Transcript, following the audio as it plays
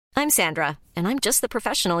I'm Sandra, and I'm just the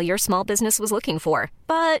professional your small business was looking for.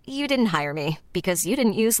 But you didn't hire me because you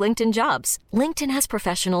didn't use LinkedIn Jobs. LinkedIn has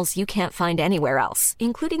professionals you can't find anywhere else,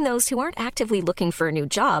 including those who aren't actively looking for a new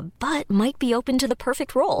job, but might be open to the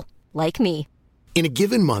perfect role, like me. In a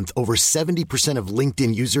given month, over 70% of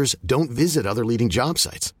LinkedIn users don't visit other leading job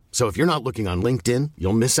sites. So if you're not looking on LinkedIn,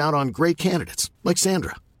 you'll miss out on great candidates like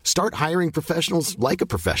Sandra. Start hiring professionals like a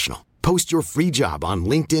professional. Post your free job on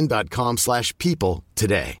linkedin.com/people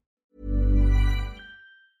today.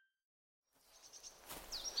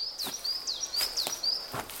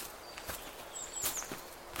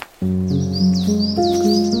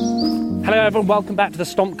 Hello everyone, welcome back to the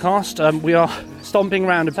Stompcast. We are stomping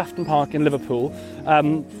around at Safton Park in Liverpool.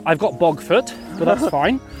 I've got bog foot, but that's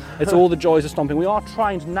fine. It's all the joys of stomping. We are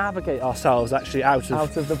trying to navigate ourselves actually out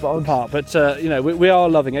of the park, but we are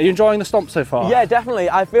loving it. Are you enjoying the stomp so far? Yeah,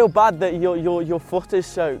 definitely. I feel bad that your foot is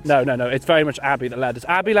soaked. No. It's very much Abby that led us.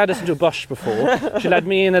 Abby led us into a bush before. She led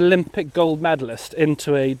me, an Olympic gold medalist,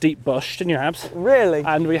 into a deep bush, didn't you, Abs? Really?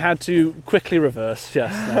 And we had to quickly reverse.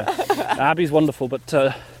 Yes. No. Abby's wonderful, but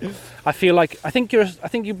I think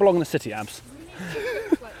you belong in the city, Abs.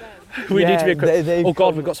 We need to be equipped. Oh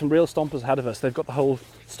God, we've got some real stompers ahead of us. They've got the whole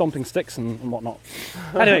stomping sticks and whatnot.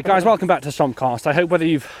 Anyway, guys, welcome back to Stompcast. I hope whether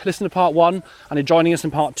you've listened to part 1 and you're joining us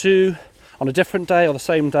in part 2 on a different day or the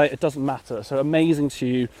same day, it doesn't matter. So amazing to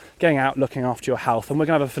you getting out, looking after your health, and we're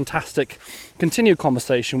going to have a fantastic continued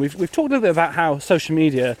conversation. We've talked a little bit about how social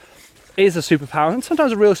media is a superpower, and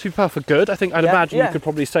sometimes a real superpower for good. I'd imagine you could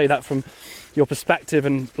probably say that from your perspective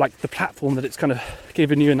and like the platform that it's kind of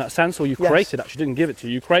given you in that sense, or you created. Actually didn't give it to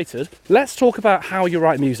you, you created. Let's talk about how you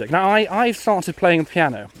write music. Now I've started playing the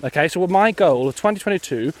piano, okay? So my goal of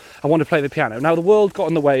 2022, I want to play the piano. Now the world got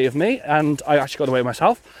in the way of me, and I actually got in the way of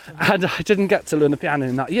myself, and I didn't get to learn the piano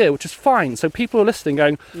in that year, which is fine. So people are listening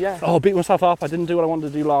going, beat myself up, I didn't do what I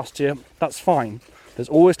wanted to do last year. That's fine. There's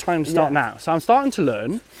always time to start now. So I'm starting to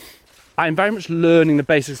learn. I'm very much learning the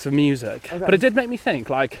basics of music, but it did make me think,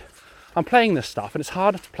 like, I'm playing this stuff and it's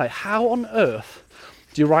hard to play. How on earth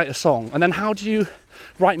do you write a song? And then how do you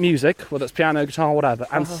write music, whether it's piano, guitar, whatever,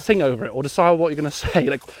 and sing over it or decide what you're going to say?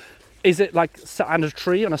 Like, is it like sat under a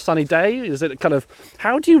tree on a sunny day? Is it kind of,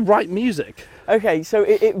 how do you write music? Okay, so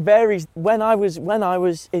it varies. When I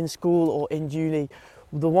was in school or in uni,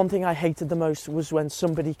 the one thing I hated the most was when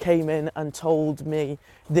somebody came in and told me,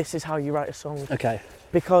 this is how you write a song. Okay.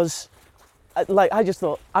 Because I just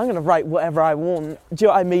thought, I'm going to write whatever I want, do you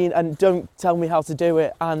know what I mean? And don't tell me how to do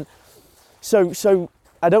it. And so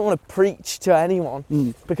I don't want to preach to anyone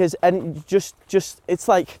because it's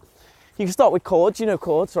like, you can start with chords, you know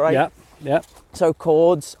chords, right? Yeah. So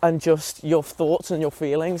chords and just your thoughts and your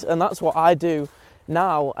feelings. And that's what I do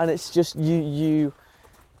now. And it's just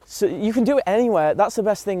so you can do it anywhere. That's the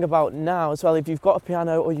best thing about now as well. If you've got a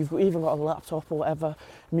piano or you've even got a laptop or whatever,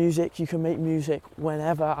 music, you can make music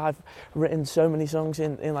whenever. I've written so many songs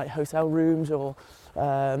in like hotel rooms or,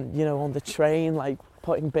 on the train, like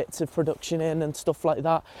putting bits of production in and stuff like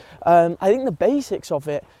that. I think the basics of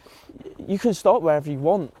it, you can start wherever you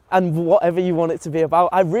want and whatever you want it to be about.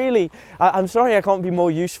 I'm sorry I can't be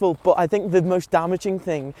more useful, but I think the most damaging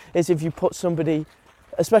thing is if you put somebody,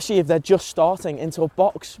 especially if they're just starting, into a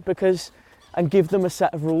box and give them a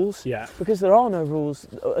set of rules. Yeah. Because there are no rules,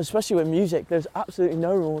 especially with music. There's absolutely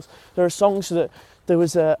no rules. There are songs that there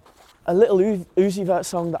was a little Uzi Vert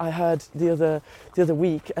song that I heard the other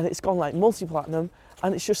week, and it's gone like multi-platinum,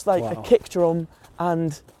 and it's just like a kick drum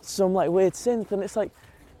and some like weird synth, and it's like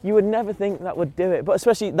you would never think that would do it. But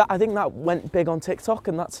especially that, I think that went big on TikTok,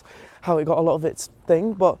 and that's how it got a lot of its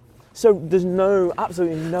thing. But so there's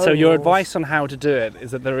absolutely no So your rules. advice on how to do it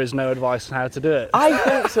is that there is no advice on how to do it? I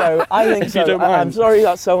think so. If you don't mind. I'm sorry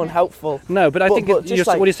that's so unhelpful. No, but I think what you're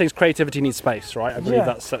saying is creativity needs space, right? I believe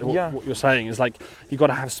that's what you're saying is like, you've got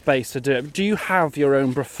to have space to do it. Do you have your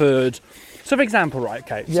own preferred... So for example, right,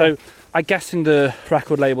 okay, so I guess in the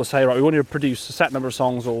record label say, right, we want you to produce a set number of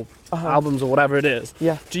songs or albums or whatever it is.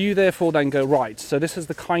 Yeah. Do you therefore then go, right, so this is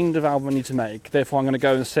the kind of album I need to make, therefore I'm going to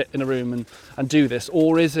go and sit in a room and do this?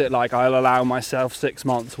 Or is it like, I'll allow myself 6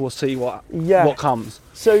 months, we'll see what comes?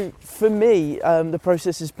 So for me, the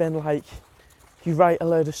process has been like, you write a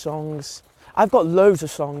load of songs. I've got loads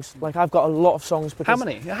of songs. Like, I've got a lot of songs. Because,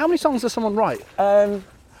 How many songs does someone write? Well,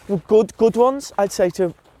 good ones, I'd say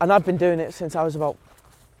and I've been doing it since I was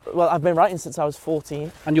I've been writing since I was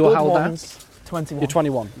 14. And you're how old now? 21. You're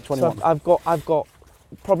 21. So I've got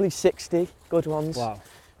probably 60 good ones. Wow.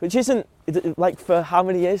 Which isn't, like, for how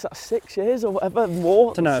many years? That's 6 years or whatever, more?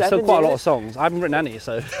 I don't know, it's still quite a lot of songs. I haven't written any,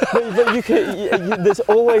 so... but there's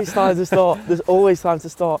always time to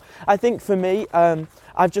start. I think for me,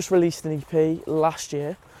 I've just released an EP last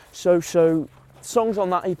year, So songs on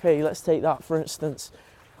that EP, let's take that for instance.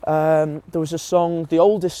 There was a song, the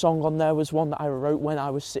oldest song on there was one that I wrote when I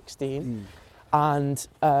was 16, and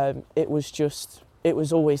it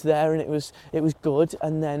was always there, and it was good,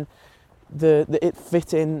 and then it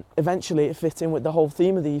fit in. Eventually, it fit in with the whole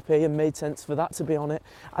theme of the EP and made sense for that to be on it.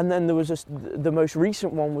 And then there was the most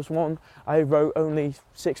recent one was one I wrote only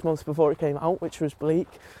 6 months before it came out, which was Bleak.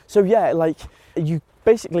 So yeah, like you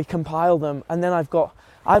basically compile them, and then I've got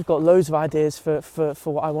loads of ideas for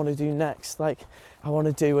what I want to do next. Like I want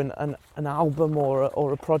to do an album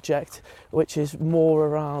or a project which is more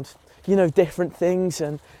around, you know, different things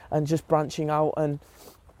and just branching out and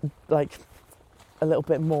like a little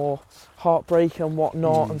bit more heartbreak and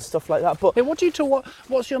whatnot and stuff like that. But hey,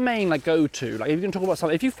 what's your main like go-to? Like if you can talk about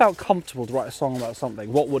something, if you felt comfortable to write a song about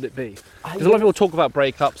something, what would it be? Because a lot of people talk about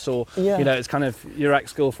breakups or you know, it's kind of your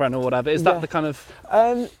ex-girlfriend or whatever. Is that the kind of?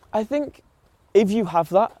 I think if you have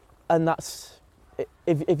that, and that's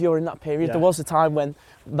if you're in that period, there was a time when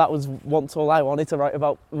that was once all I wanted to write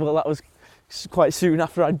about. Well, that was quite soon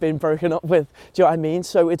after I'd been broken up with. Do you know what I mean?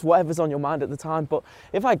 So it's whatever's on your mind at the time. But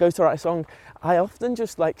if I go to write a song, I often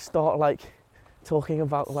just like start like talking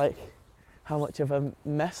about like how much of a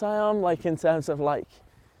mess I am, like in terms of like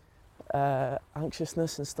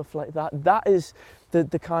anxiousness and stuff like that. That is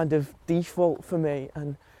the kind of default for me,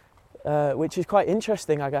 and which is quite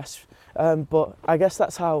interesting, I guess. But I guess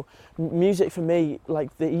that's how music for me,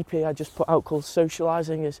 like the EP I just put out called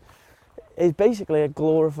Socialising, is basically a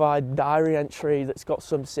glorified diary entry that's got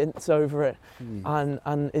some synths over it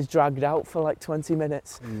and is dragged out for like 20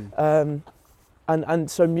 minutes.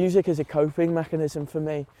 And so music is a coping mechanism for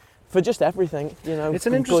me, for just everything, you know. It's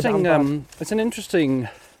an interesting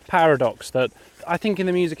paradox that I think in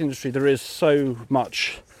the music industry there is so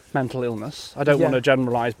much mental illness. I don't want to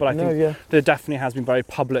generalise, but I think there definitely has been very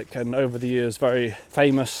public and over the years very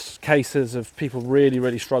famous cases of people really,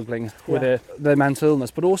 really struggling with their mental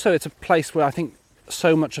illness. But also it's a place where I think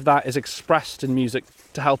so much of that is expressed in music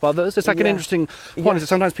to help others. It's like an interesting point is that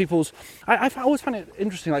sometimes I always find it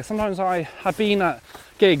interesting, like sometimes I've been at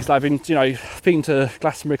gigs, I've been to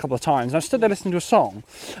Glastonbury a couple of times, and I stood there listening to a song,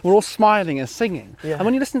 we're all smiling and singing, and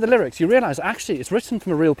when you listen to the lyrics you realise actually it's written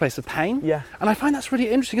from a real place of pain, and I find that's really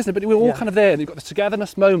interesting, isn't it? But we're all kind of there, and you've got this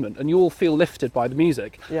togetherness moment and you all feel lifted by the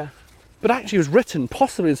music, but actually it was written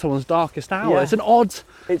possibly in someone's darkest hour. It's an odd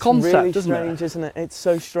concept, really isn't strange, isn't it? It's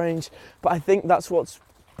so strange, but I think that's what's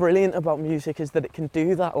brilliant about music, is that it can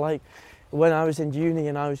do that. Like when I was in uni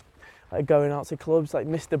and I was like going out to clubs, like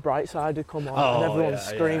Mr. Brightside would come on and everyone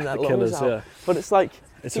screamed their lungs out. But it's like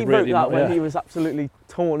he wrote that when he was absolutely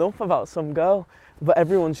torn up about some girl, but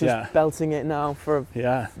everyone's just belting it now for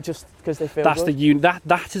just because they feel that's good.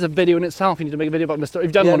 That is a video in itself. You need to make a video about Mr.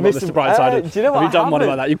 You've done one about Mr. Brightside. Do you know what? Have you done one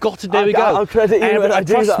about that? You've got to. There we go. I'll credit you when I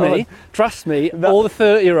do that. Trust me. All the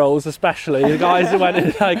 30-year-olds, especially the guys who went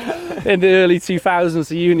in like in the early 2000s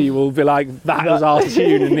to uni, will be like, that was our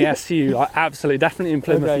tune in the SU. Like, absolutely, definitely in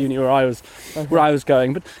Plymouth Uni where I was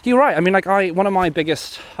going. But you're right. I mean, like one of my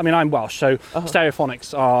biggest. I mean, I'm Welsh, so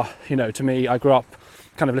Stereophonics are, to me, I grew up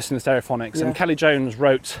kind of listening to Stereophonics, and Kelly Jones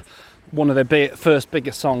wrote one of their first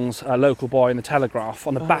biggest songs, Local Boy in the Telegraph,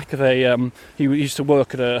 on the back of a he used to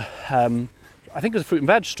work at a I think it was a fruit and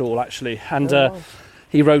veg stall actually, and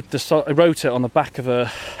he wrote it on the back of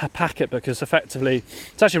a packet, because effectively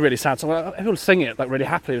it's actually a really sad song. People sing it like really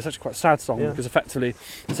happily. It's actually quite a sad song because effectively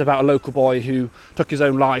it's about a local boy who took his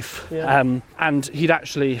own life, and he'd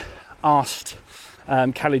actually asked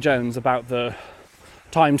Kelly Jones about the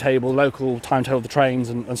local timetable of the trains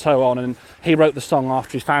and so on, and he wrote the song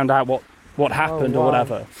after he found out what happened or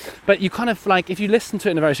whatever. But you kind of like, if you listen to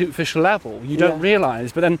it in a very superficial level, you don't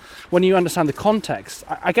realise, but then when you understand the context,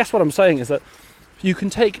 I guess what I'm saying is that you can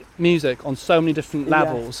take music on so many different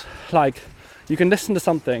levels. Like you can listen to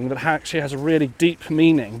something that actually has a really deep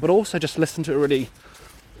meaning, but also just listen to it really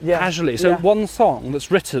casually. So one song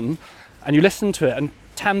that's written and you listen to it and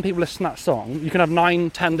 10 people listen to that song, you can have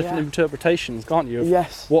 9-10 different interpretations, can't you,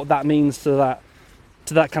 of what that means to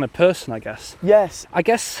that kind of person, I guess. I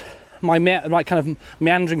guess my kind of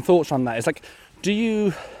meandering thoughts on that is like, do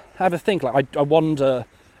you ever think, like, I wonder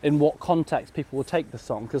in what context people will take the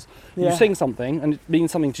song, because you sing something and it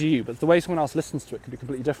means something to you, but the way someone else listens to it could be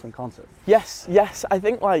completely different, can't it? Yes, I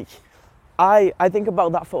think like I think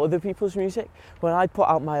about that for other people's music. When I put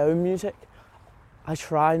out my own music, I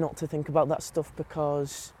try not to think about that stuff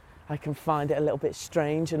because I can find it a little bit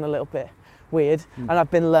strange and a little bit weird. And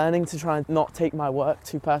I've been learning to try and not take my work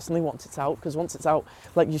too personally once it's out, because once it's out,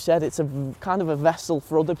 like you said, it's a kind of a vessel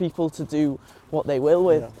for other people to do what they will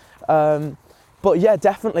with. But yeah,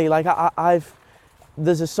 definitely, like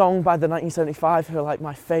there's a song by the 1975 who are like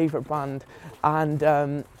my favourite band,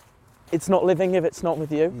 and it's not living if it's not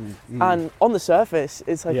with you. And on the surface,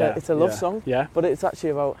 it's like it's a love song, but it's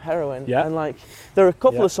actually about heroin. And like there are a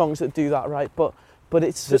couple of songs that do that, right? But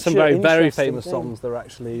it's there's some very famous thing. songs that are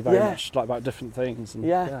actually very much like about different things.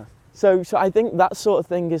 And, So I think that sort of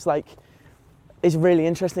thing is really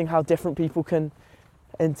interesting, how different people can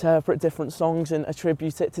interpret different songs and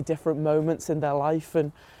attribute it to different moments in their life,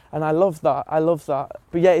 and I love that.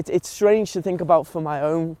 But yeah, it's strange to think about for my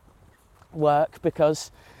own work, because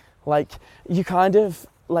like you kind of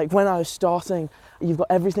like when I was starting, you've got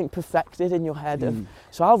everything perfected in your head of,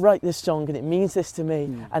 so I'll write this song and it means this to me,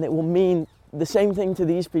 and it will mean the same thing to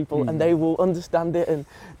these people, and they will understand it, and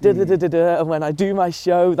and when I do my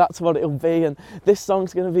show, that's what it'll be, and this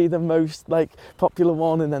song's going to be the most like popular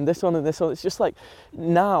one, and then this one and this one. It's just like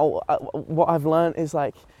now what I've learned is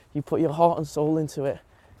like you put your heart and soul into it,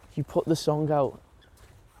 you put the song out,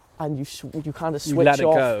 and you kind of switch let it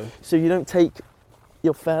off, go. so you don't take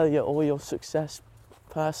your failure or your success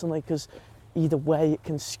personally, because either way it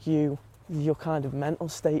can skew your kind of mental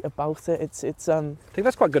state about it. It's I think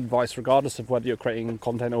that's quite good advice, regardless of whether you're creating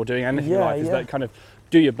content or doing anything in life, is that kind of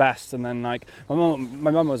do your best, and then like my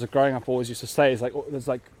mum was growing up always used to say, is like there's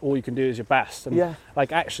like all you can do is your best, and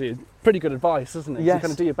like actually pretty good advice, isn't it? You kind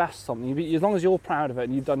of do your best at something, as long as you're proud of it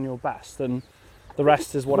and you've done your best, then the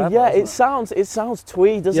rest is whatever. Yeah, it sounds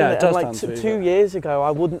twee, doesn't it? It does and like 2 years ago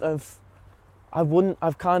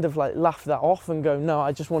I've kind of like laughed that off and go, no,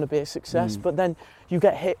 I just want to be a success. But then you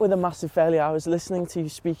get hit with a massive failure. I was listening to you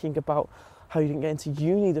speaking about how you didn't get into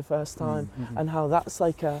uni the first time, and how that's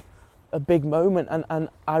like a big moment, and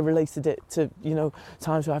I related it to, you know,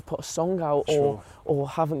 times where I've put a song out or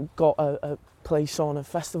haven't got a place on a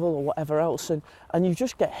festival or whatever else, and you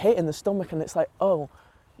just get hit in the stomach, and it's like, oh,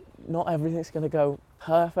 not everything's going to go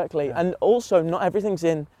perfectly, and also not everything's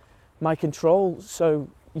in my control. So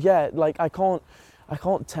yeah, like I can't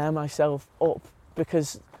tear myself up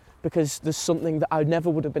because there's something that I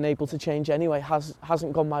never would have been able to change anyway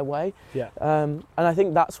hasn't gone my way. And I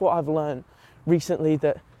think that's what I've learned recently,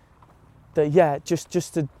 that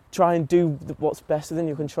just to try and do what's best within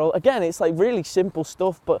your control. Again, it's like really simple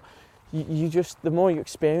stuff, but you just, the more you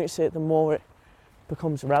experience it, the more it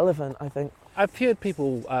becomes relevant, I think. I've heard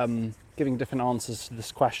people giving different answers to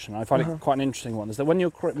this question. I find it quite an interesting one, is that when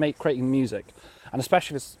you're creating music, and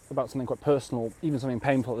especially if it's about something quite personal, even something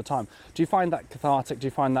painful at the time, do you find that cathartic? Do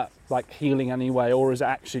you find that like healing anyway, or is it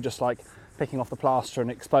actually just like picking off the plaster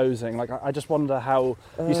and exposing? Like I just wonder how,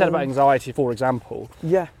 you said about anxiety, for example.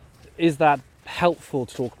 Yeah. Is that helpful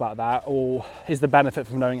to talk about that, or is the benefit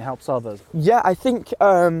from knowing it helps others? Yeah, I think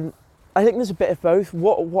there's a bit of both.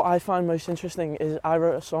 What I find most interesting is I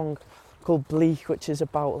wrote a song called Bleak, which is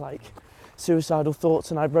about like suicidal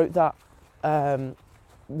thoughts, and I wrote that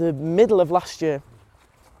the middle of last year,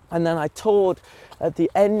 and then I toured at the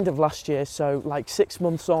end of last year, so like 6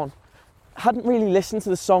 months on. Hadn't really listened to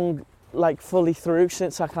the song like fully through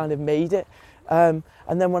since I kind of made it, and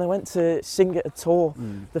then when I went to sing it at tour,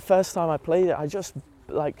 the first time I played it, I just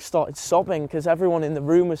like started sobbing because everyone in the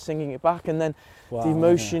room was singing it back, and then the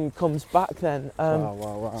emotion comes back then.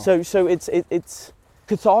 So it's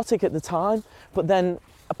cathartic at the time, but then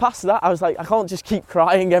past that I was like, I can't just keep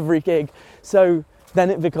crying every gig, so then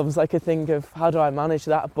it becomes like a thing of how do I manage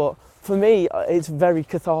that. But for me, it's very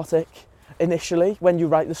cathartic initially when you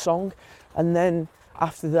write the song, and then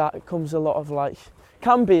after that it comes a lot of like,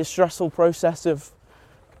 can be a stressful process of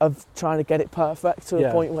trying to get it perfect to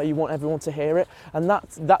a point where you want everyone to hear it, and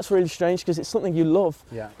that's really strange because it's something you love,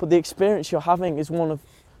 but the experience you're having is one of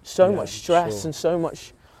so much stress and so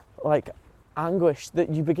much like anguish that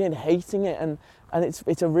you begin hating it, and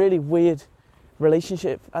it's a really weird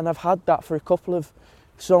relationship, and I've had that for a couple of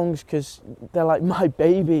songs because they're like my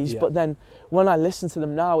babies, but then when I listen to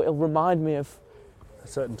them now, it'll remind me of a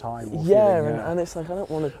certain time or feeling, and it's like I don't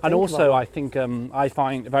want to and also I think I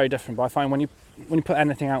find it very different, but I find when you put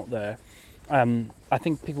anything out there, I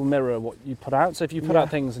think people mirror what you put out. So if you put out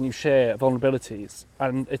things and you share vulnerabilities,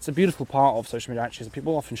 and it's a beautiful part of social media actually, is that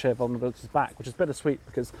people often share vulnerabilities back, which is bittersweet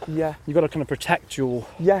because you've got to kind of protect your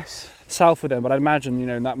self with them. But I imagine, you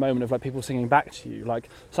know, in that moment of like people singing back to you, like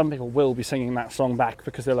some people will be singing that song back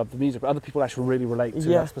because they love the music, but other people actually really relate to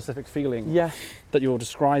that specific feeling that you're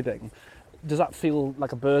describing. Does that feel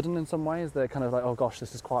like a burden in some ways? They're kind of like, oh gosh,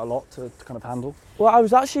 this is quite a lot to kind of handle. Well, I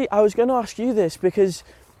was going to ask you this because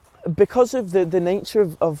of the nature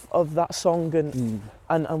of that song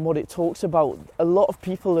and what it talks about. A lot of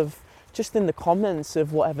people have, just in the comments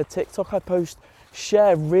of whatever TikTok I post,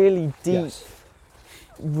 share really deep,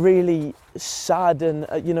 really sad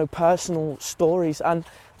and personal stories, and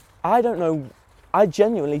I don't know I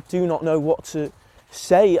genuinely do not know what to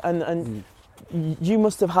say, and you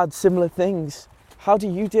must have had similar things. How do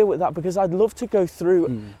you deal with that? Because I'd love to go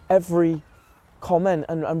through every comment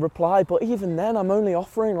and reply, but even then I'm only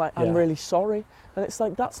offering like, I'm really sorry, and it's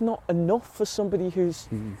like, that's not enough for somebody who's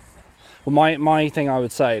Well, my thing I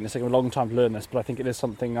would say, and it's taken a long time to learn this, but I think it is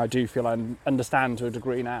something I do feel I understand to a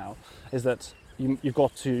degree now, is that you've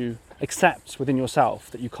got to accept within yourself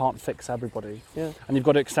that you can't fix everybody. Yeah. And you've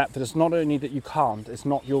got to accept that it's not only that you can't, it's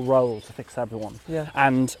not your role to fix everyone. Yeah.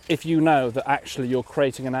 And if you know that actually you're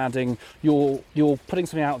creating and adding, you're putting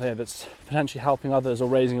something out there that's potentially helping others or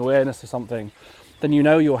raising awareness to something, then you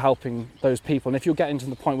know you're helping those people. And if you're getting to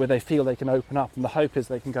the point where they feel they can open up, and the hope is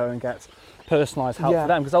they can go and get personalised help for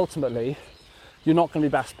them, because ultimately you're not going to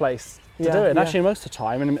be best placed to do it. And actually most of the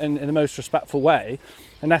time, in the most respectful way,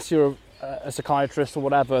 unless you're a psychiatrist or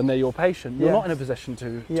whatever and they're your patient, you're not in a position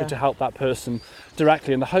to help that person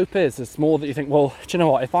directly. And the hope is it's more that you think, well, do you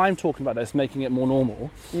know what, if I'm talking about this, making it more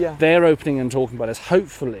normal, they're opening and talking about this,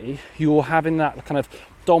 hopefully you're having that kind of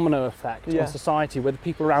domino effect on society where the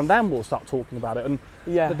people around them will start talking about it, and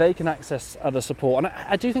that they can access other support. And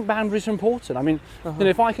I do think boundaries are important. I mean, you know,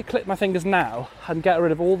 if I could clip my fingers now and get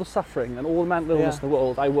rid of all the suffering and all the mental illness in the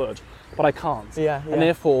world, I would, but I can't. And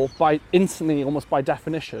therefore, almost by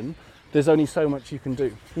definition, there's only so much you can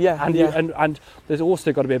do. And there's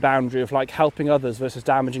also got to be a boundary of like helping others versus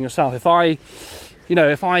damaging yourself. If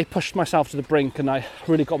I pushed myself to the brink and I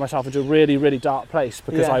really got myself into a really, really dark place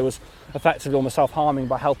because I was effectively almost self-harming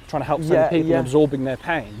by trying to help so many people and absorbing their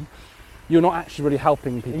pain, you're not actually really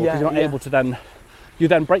helping people because you're not able to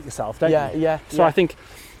then break yourself, don't you? So I think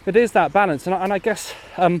it is that balance. And I guess,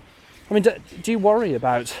 I mean, do you worry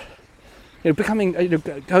about, becoming,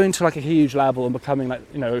 going to like a huge level and becoming like,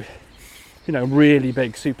 really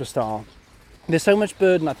big superstar? There's so much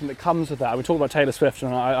burden, I think, that comes with that. We talk about Taylor Swift,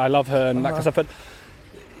 and I love her and that kind of stuff, but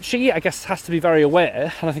she, I guess, has to be very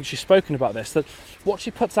aware, and I think she's spoken about this, that what she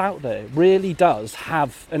puts out there really does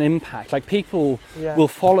have an impact. Like, people will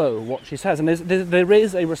follow what she says, and there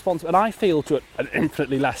is a response, and I feel to an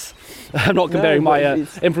infinitely less, I'm not comparing my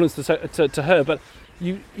influence to her, but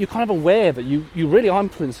you're kind of aware that you really are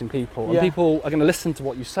influencing people, and people are going to listen to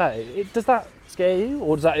what you say. Does that scare you,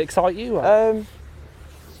 or does that excite you?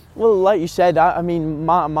 Well, like you said, I mean,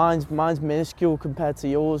 mine's minuscule compared to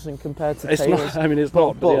yours and compared to Taylor's. It's not. I mean, it's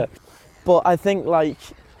not. But I think, like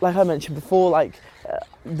I mentioned before,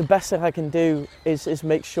 the best thing I can do is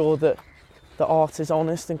make sure that the art is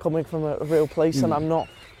honest and coming from a real place, and I'm not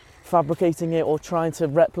fabricating it or trying to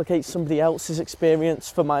replicate somebody else's experience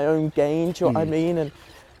for my own gain. Do you know what I mean? And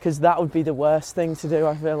because that would be the worst thing to do.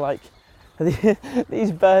 I feel like.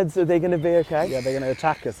 These birds, are they going to be okay? Yeah, they're going to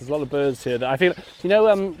attack us. There's a lot of birds here that I feel, you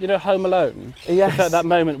know Home Alone? Yes. That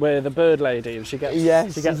moment where the bird lady, and she gets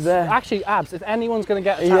there. Actually, Abs, if anyone's going to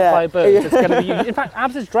get attacked by a bird, it's going to be you. In fact,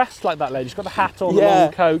 Abs is dressed like that lady. She's got the hat on, the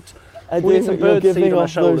long coat, with some bird seed on her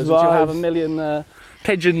shoulders, and she'll have a million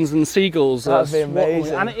pigeons and seagulls. That'd be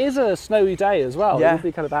amazing. And it is a snowy day as well. It would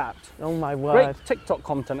be kind of apt. Oh my word. Great TikTok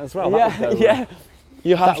content as well. Yeah.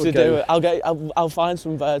 You have to do it. I'll find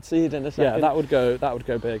some bird seed in a second. Yeah, that would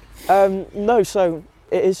go big. No, so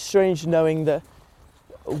it is strange knowing that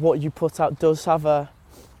what you put out does have a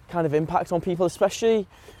kind of impact on people, especially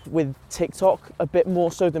with TikTok, a bit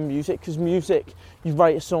more so than music, because music, you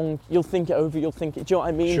write a song, you'll think it over, do you know what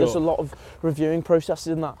I mean? Sure. There's a lot of reviewing processes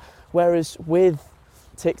in that. Whereas with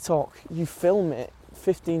TikTok, you film it,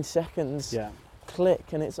 15 seconds, click,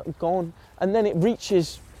 and it's gone. And then it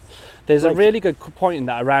reaches... There's a really good point in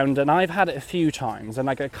that around, and I've had it a few times, and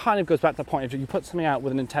it kind of goes back to the point of you put something out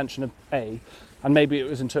with an intention of A, and maybe it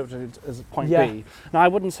was interpreted as point B. Now, I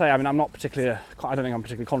wouldn't say, I mean, I don't think I'm a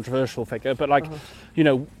particularly controversial figure, but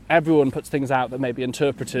everyone puts things out that may be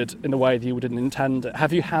interpreted in the way that you didn't intend it.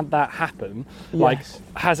 Have you had that happen? Yes.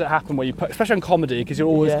 Has it happened where you put, especially in comedy, because you're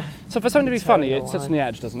always, so for something to be funny, it sits on the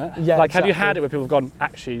edge, doesn't it? Yeah, Have you had it where people have gone,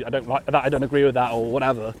 actually, I don't like that, I don't agree with that, or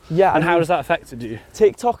whatever? Yeah. And how has that affected you?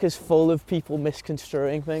 TikTok is full of people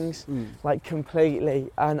misconstruing things, completely,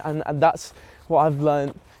 and that's what I've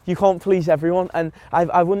learned. You can't please everyone, and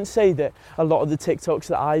I wouldn't say that a lot of the TikToks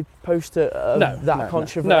that I post are that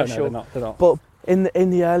controversial. No, they're not. But in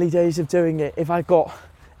the early days of doing it, if I got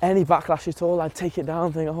any backlash at all, I'd take it down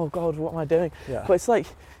and think, oh God, what am I doing? Yeah. But it's like,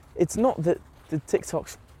 it's not that the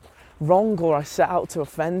TikTok's wrong or I set out to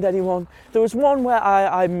offend anyone. There was one where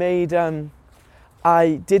I made,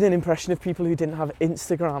 I did an impression of people who didn't have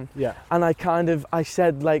Instagram. Yeah. And I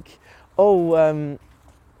said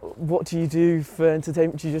what do you do for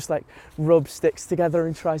entertainment? Do you just like rub sticks together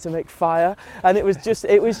and try to make fire? And it was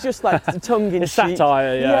just like tongue in cheek.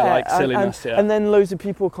 Satire, like silliness, and then loads of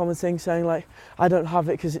people commenting saying like, I don't have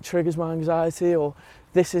it because it triggers my anxiety, or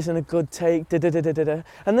this isn't a good take, da-da-da-da-da.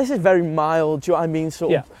 And this is very mild, do you know what I mean,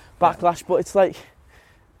 sort of backlash, but it's like,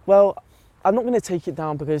 well, I'm not going to take it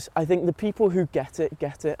down because I think the people who get it,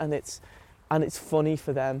 and it's funny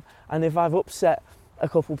for them. And if I've upset a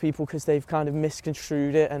couple people because they've kind of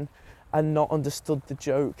misconstrued it and not understood the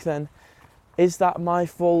joke, then is that my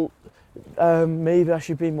fault? Maybe I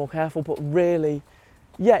should be more careful, but really,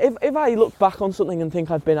 if I look back on something and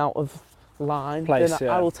think I've been out of line, then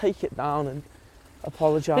I will take it down and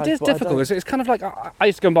apologise. It is difficult. It's kind of like, I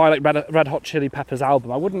used to go and buy like Red Hot Chili Peppers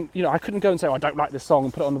album. I wouldn't, I couldn't go and say, I don't like this song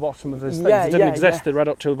and put it on the bottom of this thing. It didn't exist. The Red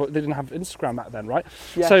Hot Chili Peppers, they didn't have Instagram back then, right?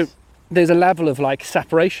 Yes. So there's a level of like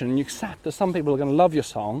separation. You accept that some people are going to love your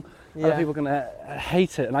song, other people are going to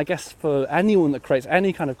hate it. And I guess for anyone that creates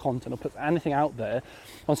any kind of content or puts anything out there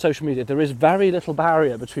on social media, there is very little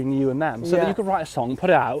barrier between you and them. So that you could write a song,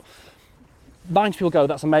 put it out, 90 people go,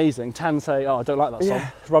 that's amazing. 10 say, oh, I don't like that song.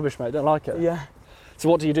 It's rubbish, mate, don't like it. Yeah. So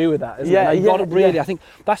what do you do with that? You've got to really, I think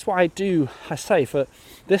that's why I say for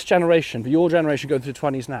this generation, for your generation going through the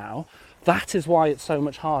 20s now, that is why it's so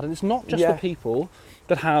much hard. And it's not just for people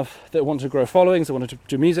that want to grow followings, that want to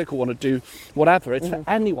do music or want to do whatever. It's for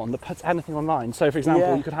anyone that puts anything online. So for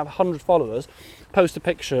example, you could have 100 followers, post a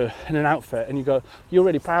picture in an outfit and you go, you're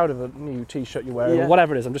really proud of a new t-shirt you're wearing or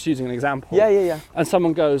whatever it is. I'm just using an example. And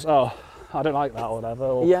someone goes, oh, I don't like that or whatever.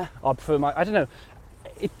 Or I prefer I don't know.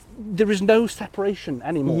 There is no separation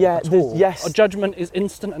anymore at all. A judgment is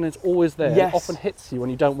instant and it's always there. It often hits you when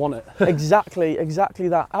you don't want it. Exactly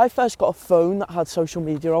that. I first got a phone that had social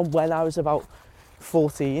media on when I was about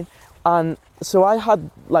 14, and so I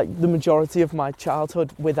had like the majority of my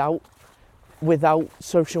childhood without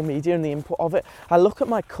social media and the input of it. I look at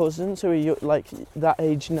my cousins who are like that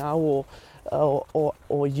age now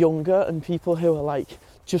or younger, and people who are like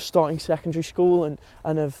just starting secondary school and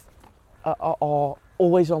are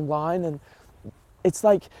always online, and it's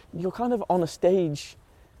like you're kind of on a stage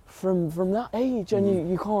from that age,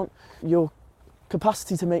 and you can't, your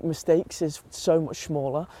capacity to make mistakes is so much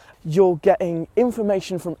smaller. You're getting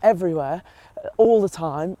information from everywhere all the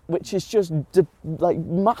time, which is just like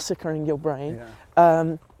massacring your brain.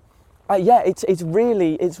 It's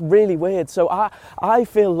really weird. So I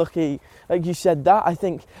feel lucky, like you said that.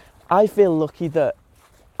 I feel lucky that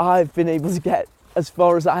I've been able to get as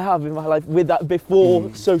far as I have in my life with that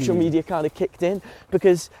before social media kind of kicked in,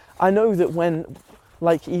 because I know that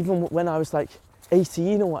even when I was like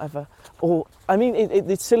 18 or whatever, or I mean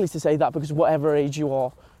it's silly to say that because whatever age you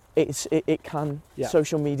are,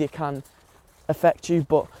 social media can affect you,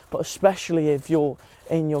 but especially if you're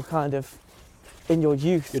in your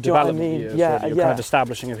youth, your development years, you're kind of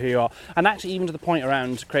establishing of who you are. And actually, even to the point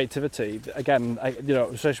around creativity, again,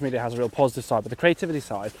 social media has a real positive side, but the creativity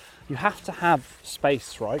side, you have to have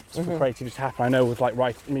space, right, for creativity to happen. I know with like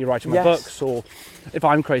me writing my books, or if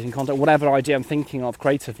I'm creating content, whatever idea I'm thinking of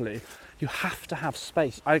creatively, you have to have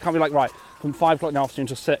space. I can't be like, right, from 5 o'clock in the afternoon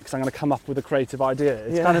till 6, I'm going to come up with a creative idea.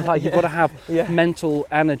 It's kind of like you've got to have mental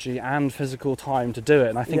energy and physical time to do it.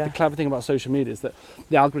 And I think the clever thing about social media is that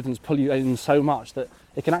the algorithms pull you in so much that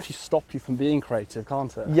it can actually stop you from being creative,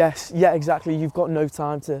 can't it? Yes, exactly. You've got no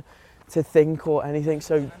time to think or anything.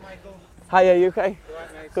 So, hi, are you okay?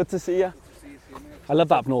 Right, good to see you. I love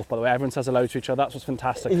that up north, by the way. Everyone says hello to each other. That's what's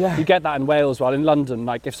fantastic. You get that in Wales, well, in London.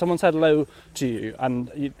 Like if someone said hello to you,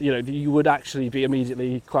 and you would actually be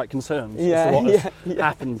immediately quite concerned as to what has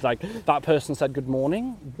happened. Like that person said good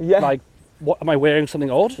morning. Like, what am I wearing?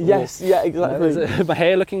 Something odd? Exactly. Is my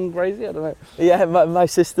hair looking crazy? I don't know. Yeah, my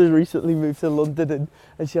sister recently moved to London,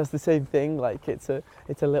 and she has the same thing. Like it's a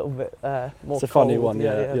little bit more. It's a funny one.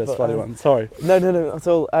 It's a funny one. Sorry. No, at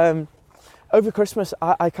all. Over Christmas,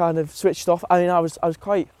 I kind of switched off. I mean, I was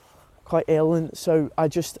quite ill, and so I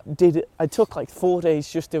just did it. I took like 4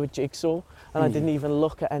 days just to do a jigsaw, and I didn't even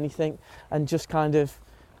look at anything, and just kind of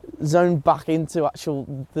zoned back into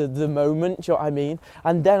the moment. Do you know what I mean?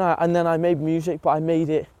 And then I made music, but I made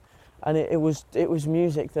it, and it was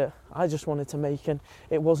music that I just wanted to make, and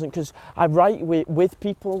it wasn't, because I write with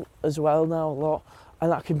people as well now a lot,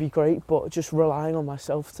 and that can be great, but just relying on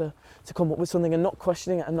myself to come up with something and not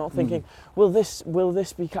questioning it and not thinking, will this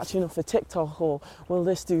be catching up for TikTok, or will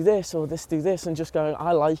this do this, or this do this, and just going,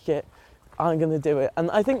 I like it, I'm going to do it. And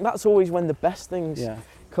I think that's always when the best things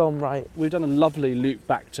come, right? We've done a lovely loop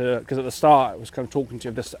back to, because at the start I was kind of talking to you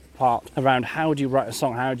of this part around how do you write a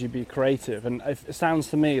song, how do you be creative, and it sounds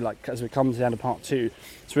to me like as we come to the end of part 2,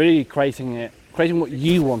 it's really creating it creating what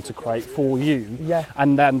you want to create for you,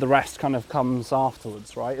 and then the rest kind of comes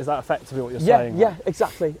afterwards, right? Is that effectively what you're saying? Yeah,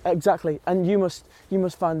 exactly. And you must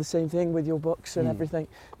find the same thing with your books and everything,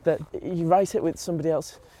 that you write it with somebody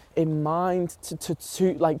else in mind.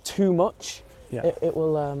 Too much, it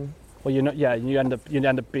will. Well, you end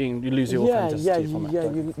up being, you lose your authenticity from it. You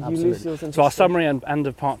lose your authenticity. So our summary and end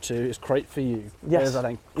of part 2 is create for you. Yes. I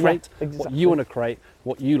think create what you want to create,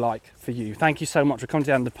 what you like for you. Thank you so much. We're coming to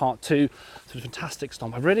the end of part 2. It's a fantastic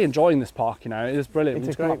stomp. I'm really enjoying this park. It is brilliant.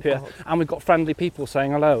 It's we a come great up park. here, and we've got friendly people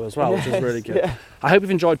saying hello as well, which is really good. Yeah. I hope you've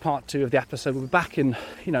enjoyed part 2 of the episode. We'll be back in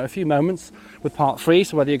a few moments with part 3.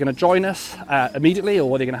 So whether you're going to join us immediately or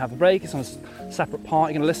whether you're going to have a break, it's on a separate part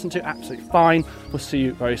you're going to listen to. Absolutely fine. We'll see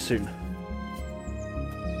you very soon.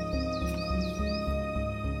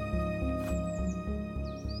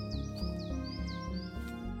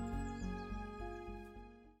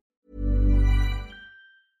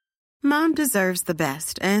 Mom deserves the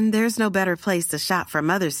best, and there's no better place to shop for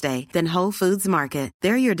Mother's Day than Whole Foods Market.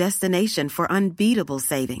 They're your destination for unbeatable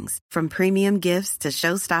savings, from premium gifts to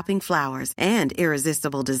show-stopping flowers and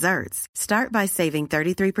irresistible desserts. Start by saving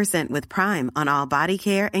 33% with Prime on all body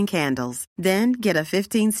care and candles. Then get a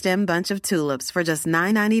 15-stem bunch of tulips for just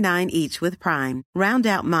 $9.99 each with Prime. Round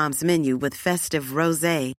out Mom's menu with festive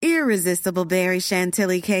rosé, irresistible berry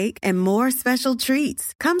chantilly cake, and more special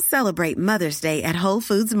treats. Come celebrate Mother's Day at Whole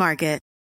Foods Market.